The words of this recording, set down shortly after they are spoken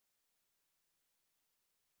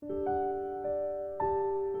In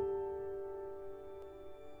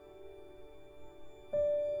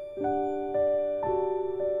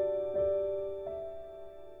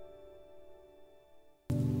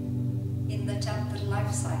the chapter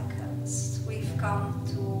Life Cycles, we've come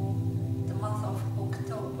to the month of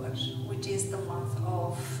October, which is the month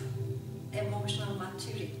of emotional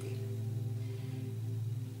maturity.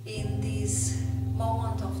 In this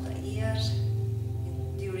moment of the year,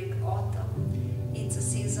 during autumn, it's a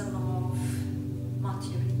season of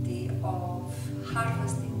maturity, of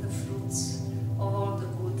harvesting the fruits of all the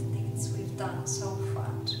good deeds we've done so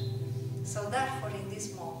far. So therefore, in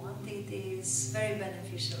this moment, it is very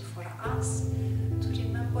beneficial for us to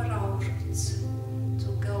remember our roots,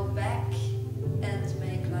 to go back and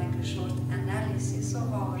make like a short analysis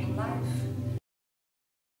of our life.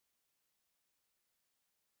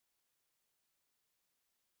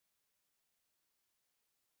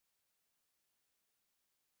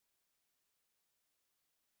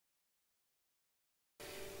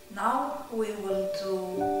 Now we will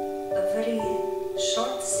do a very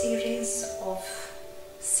short series of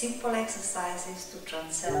simple exercises to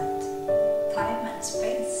transcend time and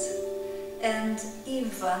space, and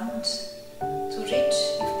even to reach,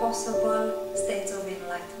 if possible, states of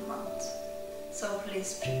enlightenment. So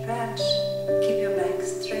please prepare, keep your back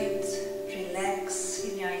straight, relax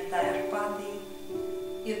in your entire body.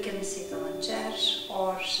 You can sit on a chair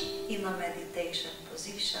or in a meditation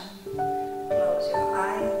position. Close your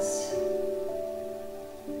eyes.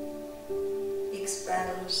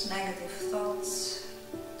 Expel negative thoughts,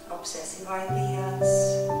 obsessive ideas.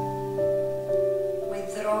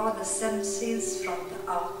 Withdraw the senses from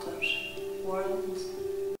the outer world.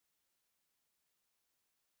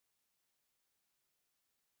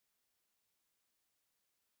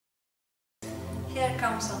 Here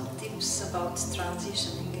come some tips about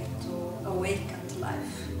transitioning into awakened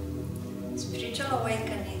life. Spiritual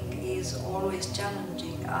awakening is always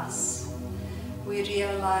challenging us. We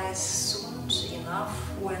realize soon enough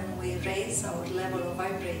when we raise our level of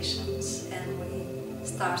vibrations and we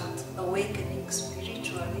start awakening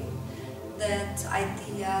spiritually that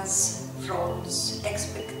ideas, roles,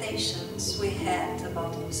 expectations we had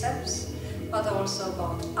about ourselves, but also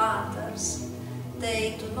about others,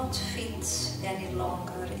 they do not fit any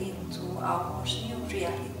longer into our new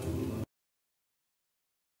reality.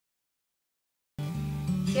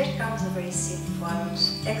 Here comes a very simple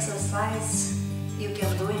exercise you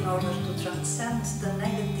can do in order to transcend the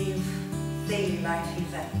negative daily life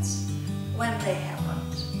events when they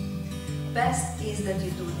happened. Best is that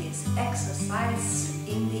you do this exercise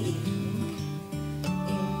in the evening,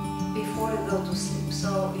 before you go to sleep.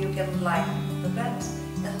 So you can lie on the bed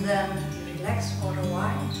and then you relax for a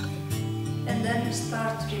while, and then you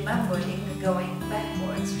start remembering, going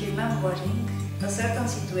backwards, remembering a certain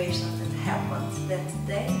situation that happened that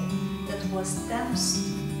day that was tense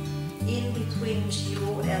in between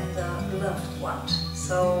you and the loved one.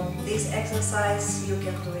 So this exercise, you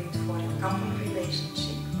can do it for your couple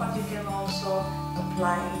relationship, but you can also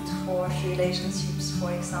apply it for relationships,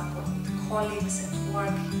 for example, with colleagues at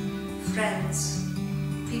work, friends,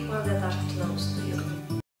 people that are close to you.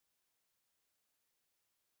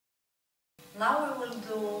 Now we will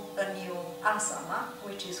do a new asana,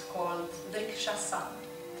 which is called Vrikshasana.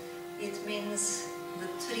 It means the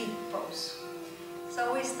tree pose.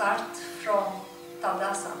 So we start from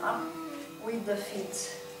Tadasana with the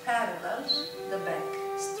feet parallel, the back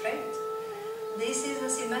straight. This is a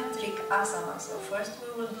symmetric asana, so first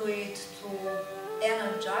we will do it to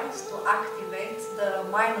energize, to activate the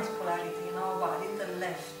minus polarity in our body, the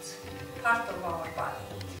left part of our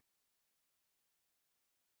body.